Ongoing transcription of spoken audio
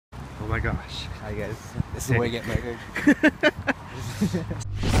my gosh. Hi guys, this is the way I get married.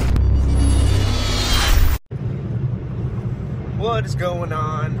 What is going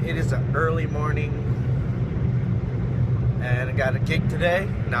on? It is an early morning and I got a gig today.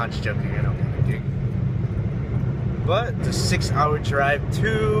 No, I'm just joking, I don't got a gig. But it's a 6-hour drive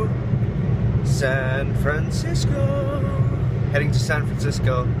to San Francisco. Heading to San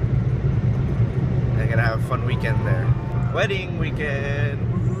Francisco. I'm gonna have a fun weekend there. Wedding weekend.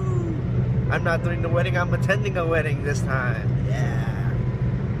 Woo-hoo. I'm not doing the wedding, I'm attending a wedding this time. Yeah.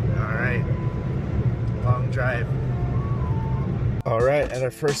 Alright. Long drive. Alright, at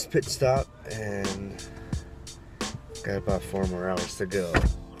our first pit stop, and got about 4 more hours to go.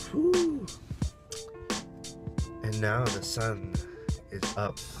 Woo. And now the sun is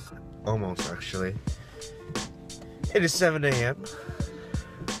up. Almost, actually. It is 7 a.m.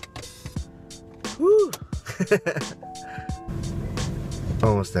 Woo!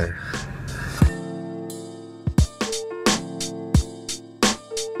 Almost there.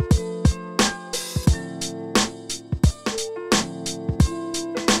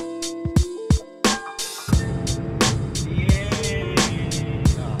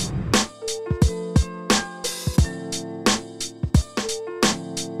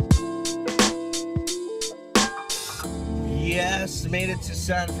 Yes, made it to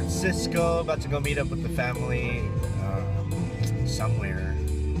San Francisco. About to go meet up with the family somewhere.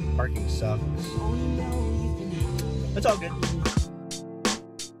 Parking sucks. It's all good.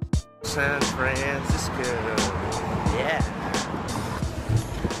 San Francisco. Yeah.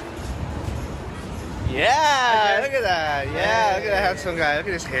 Yeah, okay. Look at that. Yeah, look at that handsome guy. Look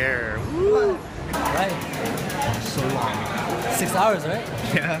at his hair. Woo. Right. So long. 6 hours, right?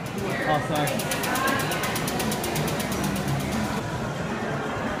 Yeah. Oh, sorry.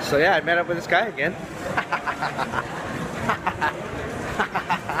 So yeah, I met up with this guy again.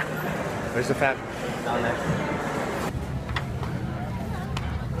 Where's the fam? Down there.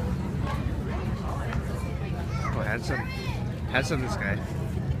 Oh, handsome. Handsome, this guy.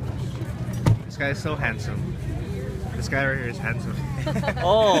 This guy is so handsome. This guy right here is handsome.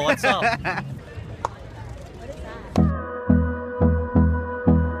 Oh, what's up?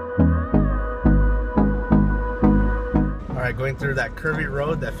 Alright, going through that curvy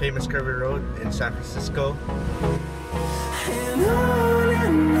road, that famous curvy road in San Francisco. And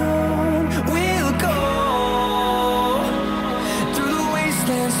on we'll go, through the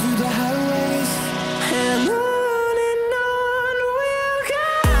wastelands, through the highways, and on we'll go.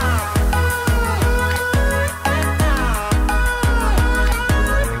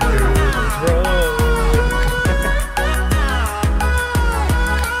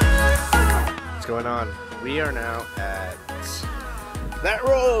 What's going on? We are now at that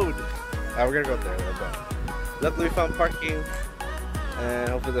road. We're gonna go there, but luckily we found parking, and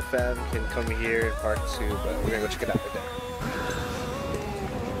hopefully the fam can come here and park too. But we're gonna go check it out right there.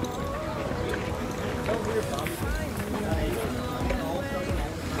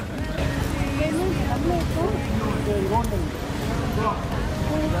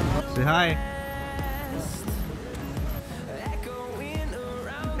 Say hi.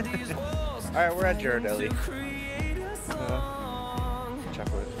 Alright, we're at Ghirardelli.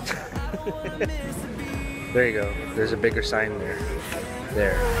 Chocolate. There you go. There's a bigger sign there.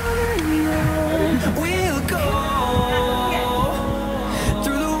 There. We'll go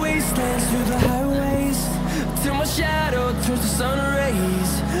through the wastelands, through the highways, till my shadow turns to sun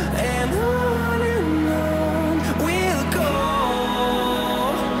rays, and on we'll go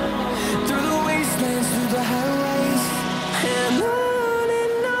through the wastelands, through the highways, and on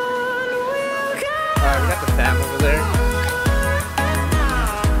we'll go. Alright, we got the fam over there.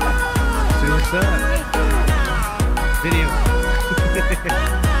 See what's up? Video.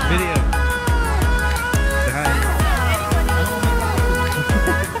 Video.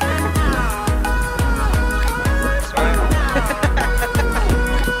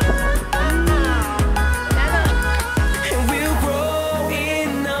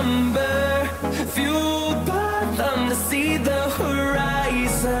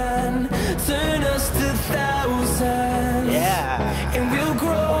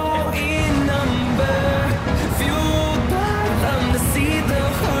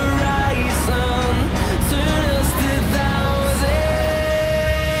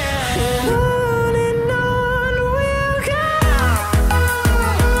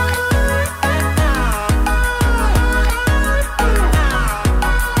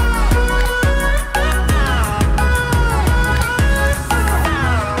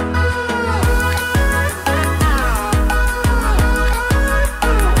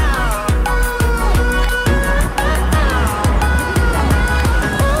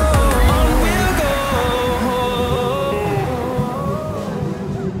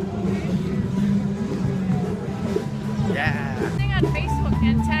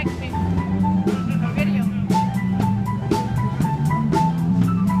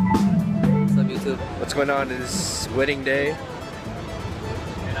 what's going on is wedding day,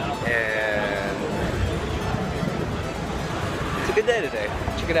 and it's a good day today.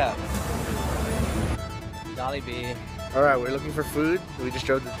 Check it out. Jollibee. All right, we're looking for food. We just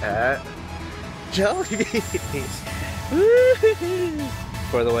drove to that Jollibee's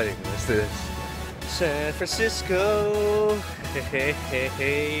for the wedding. Let's do this. San Francisco. Hey, hey, hey,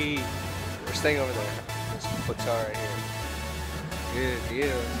 hey. We're staying over there. This hotel right here. Good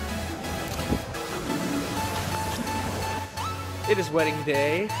deal. It is wedding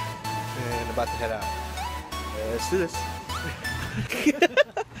day, and about to head out. Let's do this.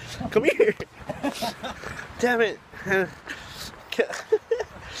 Come here. Damn it.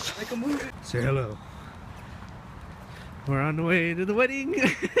 Make a movie. Say hello. We're on the way to the wedding.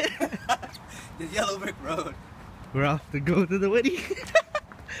 The yellow brick road. We're off to go to the wedding.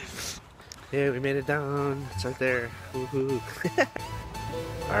 Yeah, we made it down. It's right there. Woohoo.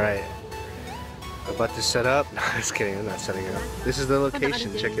 Alright. I'm about to set up. No, just kidding. I'm not setting up. This is the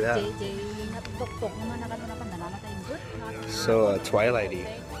location. Check it out. So twilighty.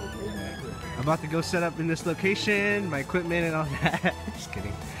 I'm about to go set up in this location, my equipment and all that. Just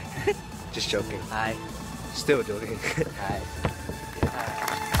kidding. Just joking. Hi. Still joking. Hi.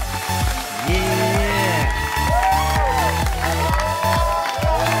 Yeah!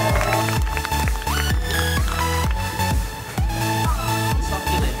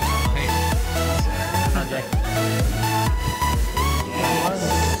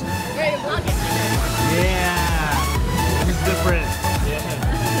 Yeah! It's different.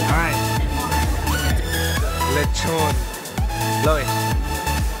 Yeah. Alright. Lechon. Lois.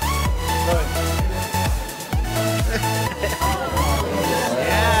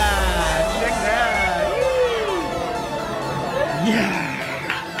 Yeah! Check that! Yeah!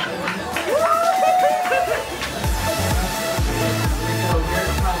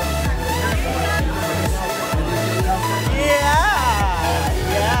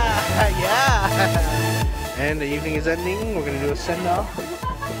 Yeah! And the evening is ending. We're gonna do a send-off.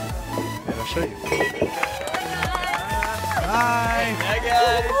 And I'll show you. Bye! Hi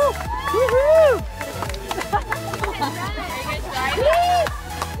guys! Woohoo!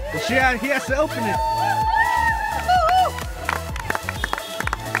 He has to open it.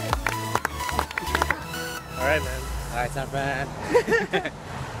 Alright, man. Alright, San Fran.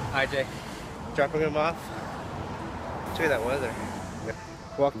 Alright, Jay. Dropping him off. Look at that weather.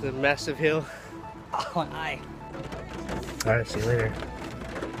 Walk the massive hill. Oh, hi. Alright, see you later.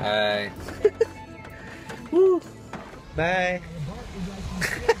 Hi. Woo! Bye.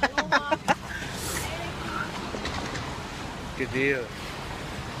 Good deal.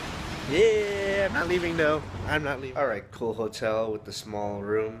 Yeah, I'm not leaving though. I'm not leaving. Alright, cool hotel with the small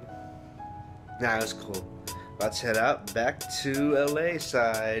room. Nah, it was cool. About to head out back to LA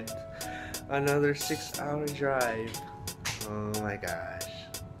side. Another 6-hour drive. Oh my gosh.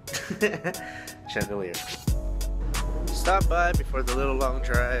 Chandelier. Stop by before the little long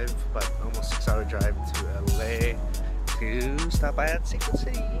drive, but almost 6-hour drive to LA to stop by at Secret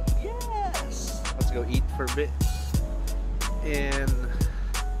City. Yes! Let's go eat for a bit and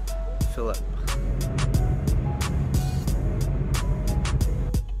fill up.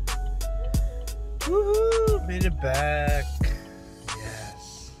 Woohoo! Made it back.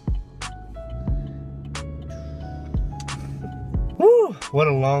 Yes. Woo! What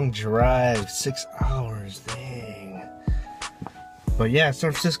a long drive. 6 hours. Dang. But yeah,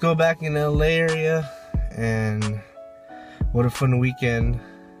 San Francisco back in the LA area. And what a fun weekend.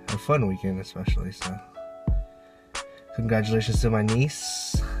 A fun weekend especially, so. Congratulations to my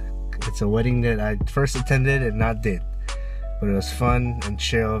niece. It's a wedding that I first attended and not did. But it was fun and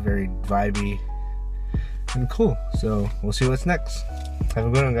chill, very vibey and cool. So we'll see what's next. Have a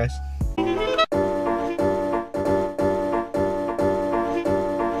good one, guys.